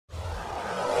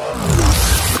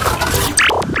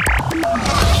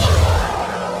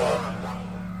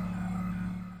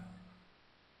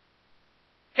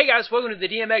guys, welcome to the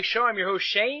DMX Show. I'm your host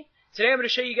Shane. Today I'm going to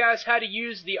show you guys how to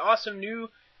use the awesome new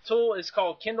tool. It's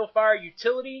called Kindle Fire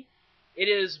Utility. It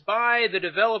is by the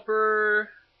developer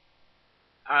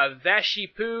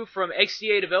VashyPooh from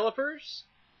XDA Developers.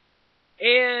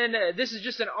 And this is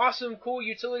just an awesome, cool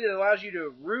utility that allows you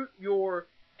to root your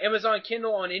Amazon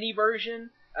Kindle on any version.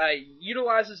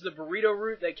 Utilizes the burrito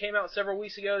root that came out several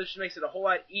weeks ago. This just makes it a whole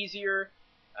lot easier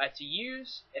to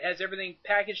use. It has everything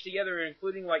packaged together,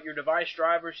 including like your device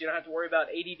drivers. You don't have to worry about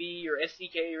ADB or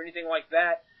SDK or anything like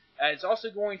that. It's also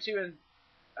going to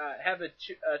have a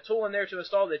tool in there to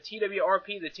install the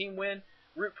TWRP, the Team Win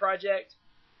root project,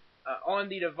 on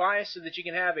the device, so that you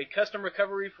can have a custom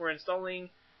recovery for installing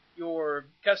your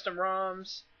custom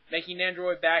ROMs, making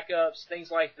Android backups, things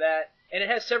like that. And it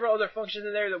has several other functions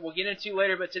in there that we'll get into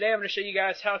later. But today I'm going to show you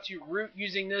guys how to root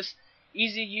using this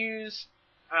easy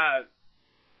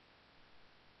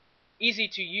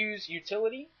to use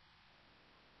utility.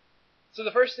 So the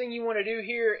first thing you want to do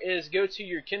here is go to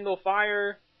your Kindle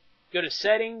Fire, go to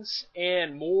Settings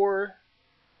and More,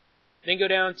 then go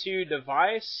down to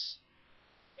Device,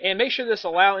 and make sure this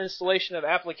Allow Installation of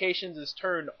Applications is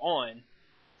turned on.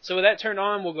 So with that turned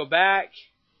on, we'll go back,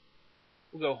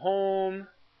 we'll go Home,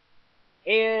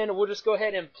 and we'll just go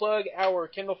ahead and plug our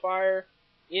Kindle Fire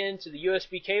into the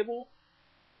USB cable.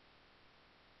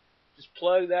 Just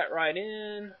plug that right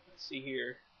in. Let's see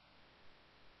here.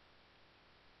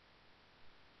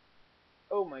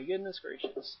 Oh my goodness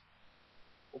gracious.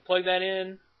 We'll plug that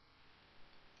in.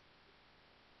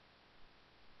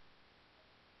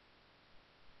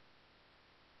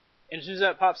 And as soon as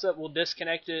that pops up, we'll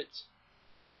disconnect it.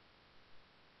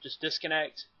 Just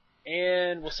disconnect.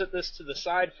 And we'll set this to the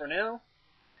side for now.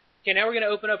 Okay, now we're going to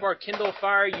open up our Kindle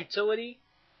Fire utility.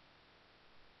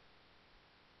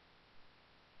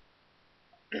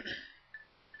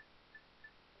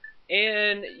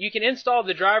 And you can install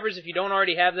the drivers if you don't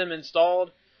already have them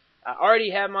installed. I already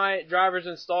have my drivers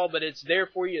installed, but it's there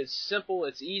for you. It's simple,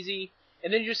 it's easy.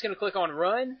 And then you're just going to click on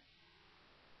Run.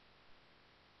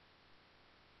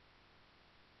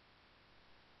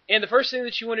 And the first thing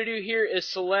that you want to do here is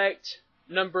select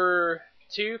number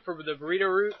 2 for the burrito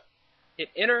root. Hit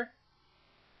Enter.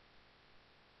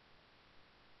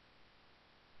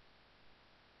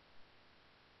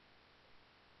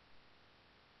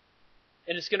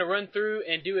 And it's going to run through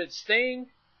and do its thing.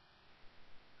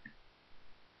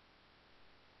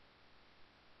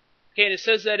 Okay, and it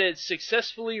says that it's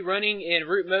successfully running in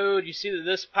root mode. You see that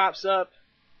this pops up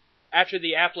after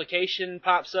the application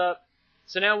pops up.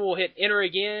 So now we'll hit Enter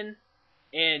again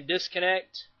and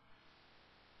disconnect.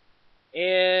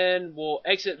 And we'll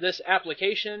exit this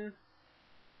application.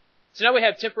 So now we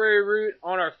have temporary root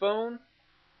on our phone.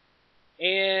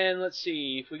 And let's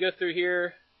see, if we go through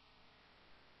here.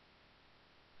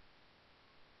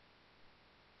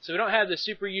 So we don't have the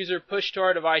super user pushed to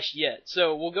our device yet.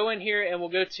 So we'll go in here and we'll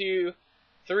go to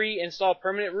 3, Install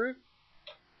Permanent Root.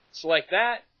 Select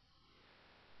that.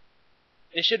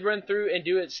 It should run through and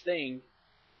do its thing.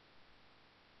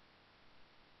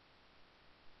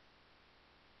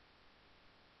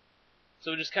 So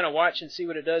we'll just kind of watch and see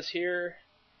what it does here.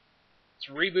 It's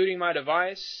rebooting my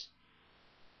device.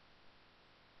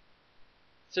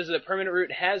 It says that permanent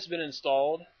root has been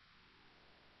installed.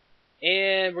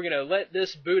 And we're going to let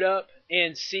this boot up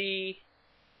and see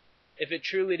if it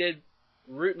truly did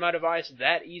root my device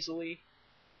that easily.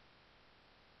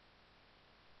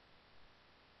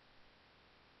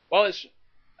 While it's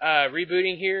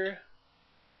rebooting here,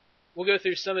 we'll go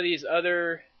through some of these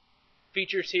other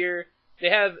features here.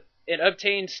 They have an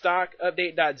obtain stock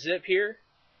update.zip here.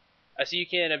 So you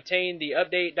can obtain the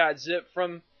update.zip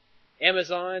from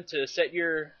Amazon to set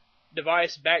your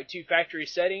device back to factory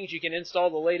settings. You can install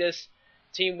the latest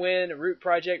Team Win root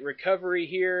project recovery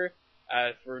here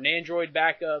for an Android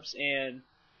backups and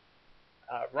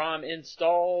ROM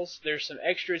installs. There's some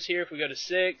extras here. If we go to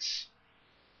 6,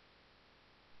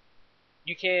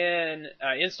 you can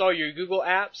install your Google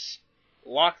apps,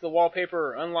 lock the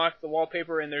wallpaper or unlock the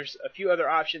wallpaper, and there's a few other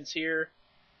options here.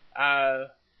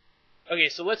 Okay,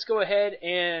 so let's go ahead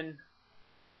and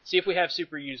see if we have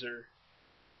super user.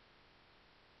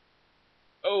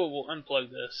 Oh, we'll unplug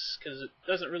this because it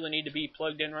doesn't really need to be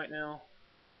plugged in right now.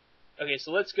 Okay,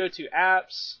 so let's go to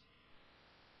Apps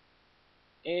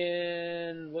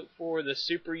and look for the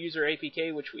Super User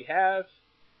APK, which we have.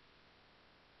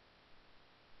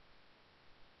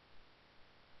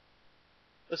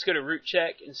 Let's go to Root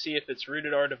Check and see if it's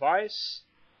rooted our device.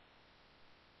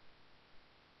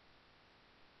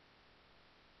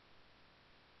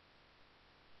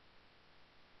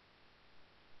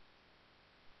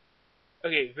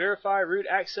 Okay, verify root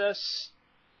access.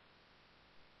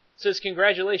 says,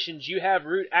 congratulations, you have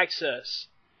root access.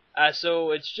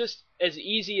 So it's just as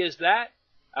easy as that.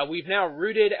 We've now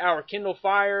rooted our Kindle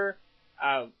Fire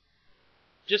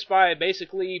just by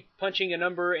basically punching a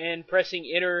number and pressing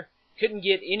enter. Could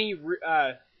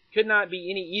not be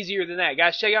any easier than that.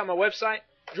 Guys, check out my website,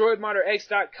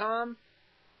 droidmodderx.com,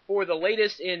 for the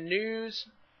latest in news,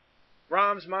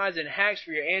 ROMs, mods, and hacks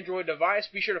for your Android device.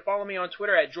 Be sure to follow me on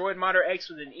Twitter at droidmodderx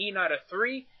with an E, not a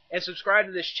 3, and subscribe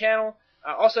to this channel.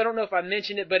 Also, I don't know if I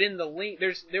mentioned it, but in the link,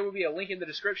 there will be a link in the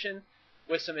description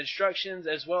with some instructions,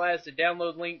 as well as the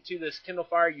download link to this Kindle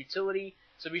Fire utility.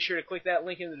 So be sure to click that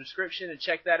link in the description and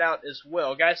check that out as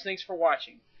well. Guys, thanks for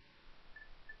watching.